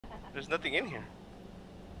There's nothing in here.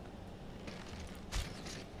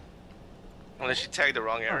 Unless you tagged the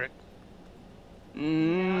wrong Eric.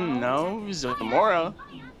 No, Zamora.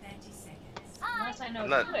 Unless I know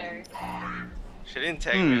not... you, Eric. She didn't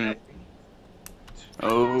tag me.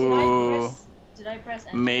 Oh. Did I press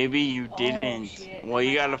enter? Maybe you didn't. Oh, well,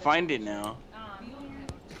 you gotta find it now.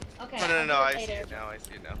 Okay. No, I see it now. I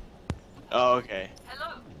see it now. Oh, okay.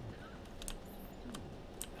 Hello.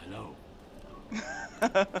 Hello.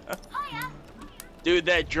 Dude,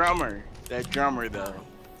 that drummer though. 4,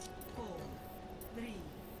 3,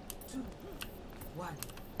 2, 1.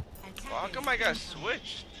 Well, how come I got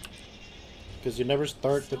switched? Because you never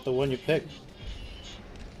start with the one you pick.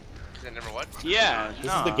 Cause I never what? Yeah,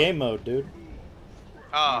 This is the game mode, dude.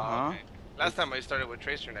 Oh, okay. Last time I started with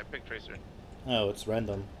Tracer and I picked Tracer. Oh, it's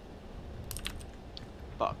random.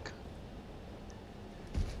 Fuck.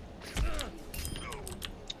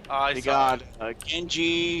 I got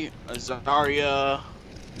Genji, Zarya.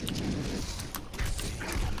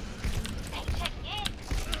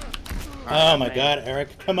 Oh my god,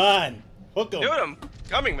 Eric, come on! Hook him! Dude, I'm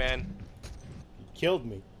coming, man. You killed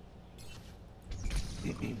me.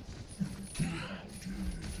 If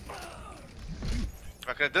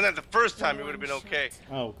I could have done that the first time, it would have been okay.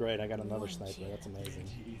 Oh great, I got another sniper, that's amazing.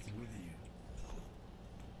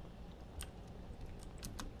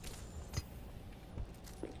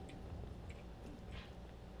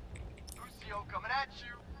 Coming at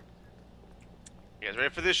you. You guys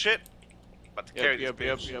ready for this shit? About to carry this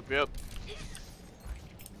bitch. Yep.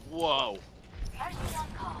 Whoa.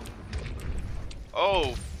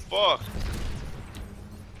 Oh, fuck.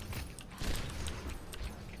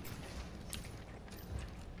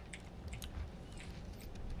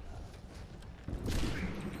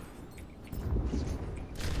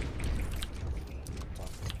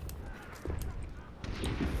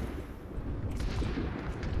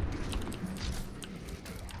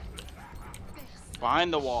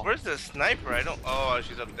 Behind the wall. Where's the sniper? I don't. Oh,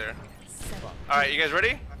 she's up there. Alright, you guys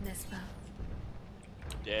ready?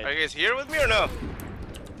 Dead. Are you guys here with me or no?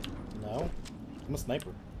 No? I'm a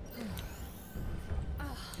sniper.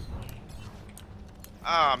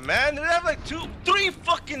 Ah, man, they have like 3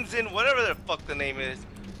 fuckings in whatever the fuck the name is.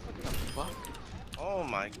 What the fuck? Oh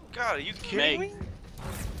my god, are you kidding me?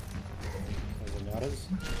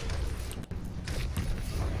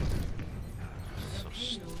 So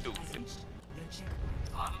stupid.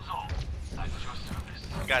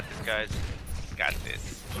 Got this, guys. Got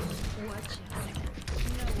this.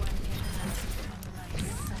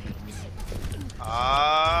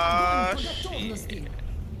 Ah, shit.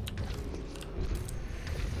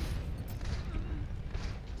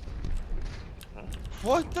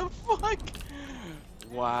 What the fuck?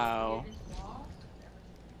 Wow.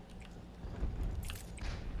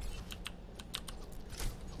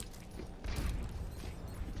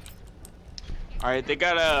 Alright, they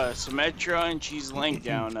got a Symmetra and she's laying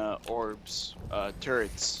down orbs,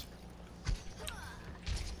 turrets.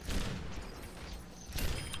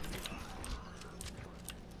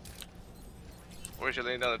 Where's she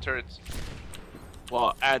laying down the turrets?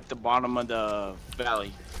 Well, at the bottom of the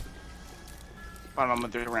valley. Bottom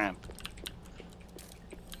of the ramp.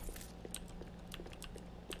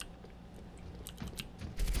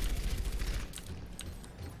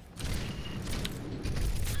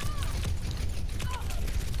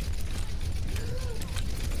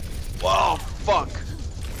 Whoa, fuck.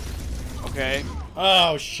 Okay.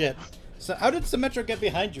 Oh shit. So how did Symmetra get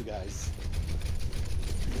behind you guys?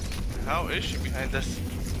 How is she behind us?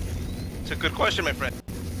 It's a good question, my friend.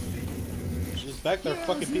 She's back there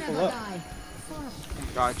fucking people up.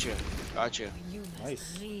 Gotcha.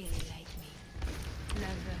 Nice.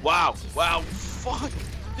 Wow, fuck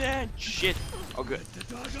that shit. Oh, good.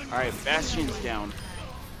 Alright, Bastion's down.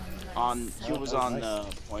 He was on the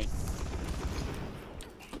point.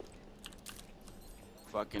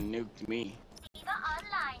 Fucking nuked me.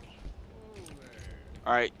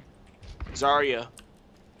 Alright, Zarya.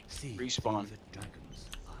 Respawn.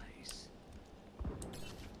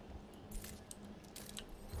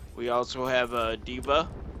 We also have a Diva.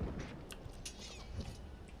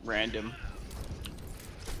 Random.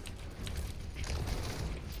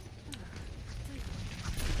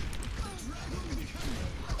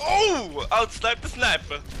 Oh! Outsnipe the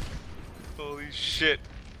sniper! Holy shit.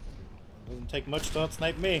 Doesn't take much to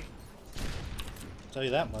outsnipe me. I'll tell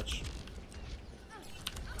you that much.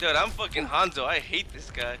 Dude, I'm fucking Hanzo. I hate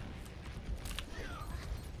this guy.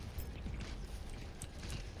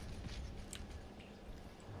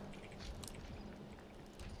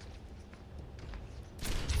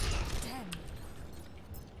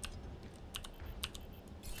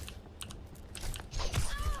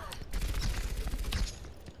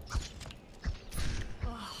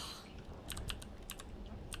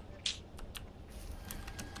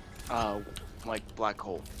 like black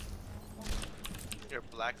hole. You're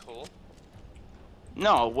a black hole.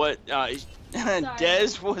 No, what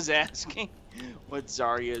Dez was asking what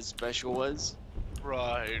Zarya's special was.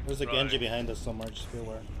 Right. There's a Genji behind us somewhere, just be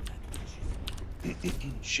aware.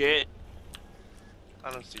 Shit.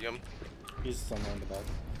 I don't see him. He's somewhere in the back.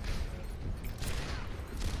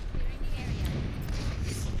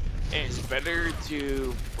 It's better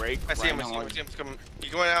to break. I see him. right I see him. on- I see him. He's coming.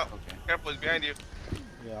 He's going out. Okay. Careful, he's behind you.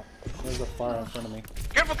 Yeah. There's a fire in front of me.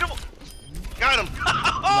 Careful, careful. Got him.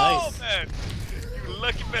 Oh Nice. man, you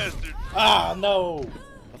lucky bastard. Ah, no!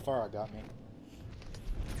 The fire got me.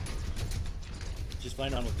 Just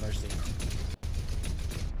flying on with Mercy.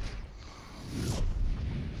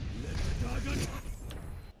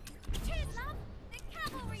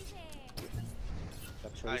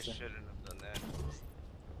 Got I Tracer. shouldn't have done that.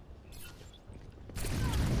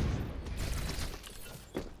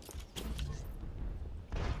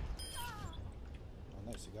 Oh,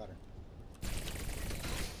 nice, you got her.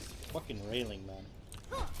 Fucking railing, man.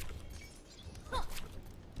 Come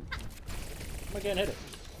again, hit it.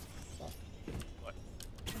 Fuck. What?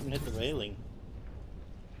 Even hit the railing.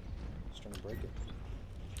 Just trying to break it.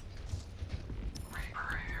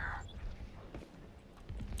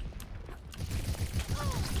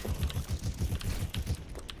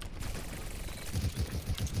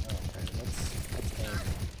 Okay, let's aim.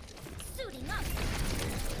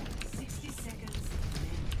 60 seconds.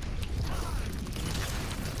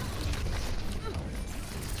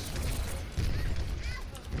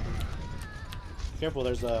 Careful,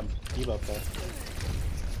 there's a debuff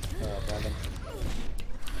there. Brandon.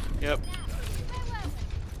 Yep.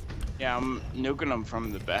 Yeah, I'm nuking them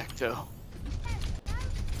from the back though.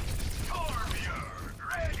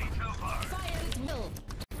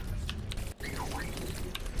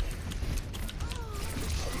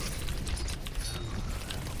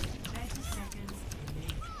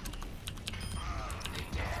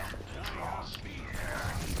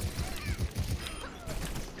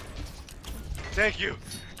 Thank you.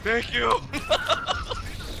 Thank you.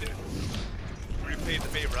 Shit. Repaid the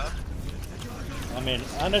favor, huh? I mean,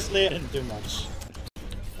 honestly, I didn't do much.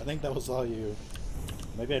 I think that was all you.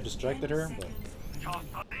 Maybe I distracted her, but Just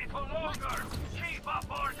a little longer. Keep up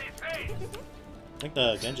our pace. I think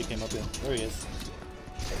the Genji came up here. There he is.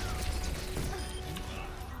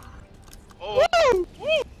 Oh.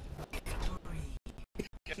 Woo!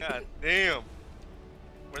 God damn.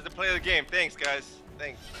 Where's the play of the game? Thanks, guys.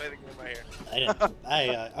 Thanks. Play the game right here. I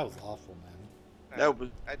didn't. I was awful, man. That was.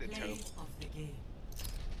 I did too. Play of the game.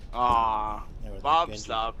 Aw, There was a Bob Genji.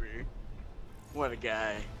 Stopper. What a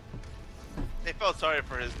guy. They felt sorry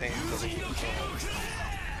for his name. So they...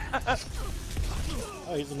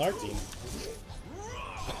 Oh, he's an art team.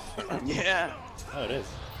 Yeah. Oh, it is.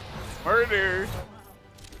 Murder.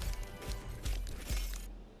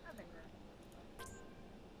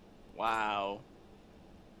 Wow.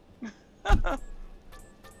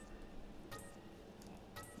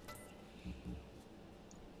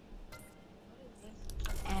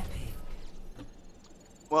 Epic.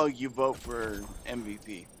 Well, you vote for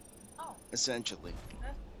MVP, Oh. essentially.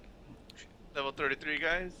 Level 33,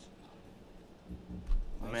 guys.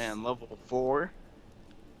 Man, level 4.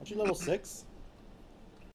 Aren't you level 6?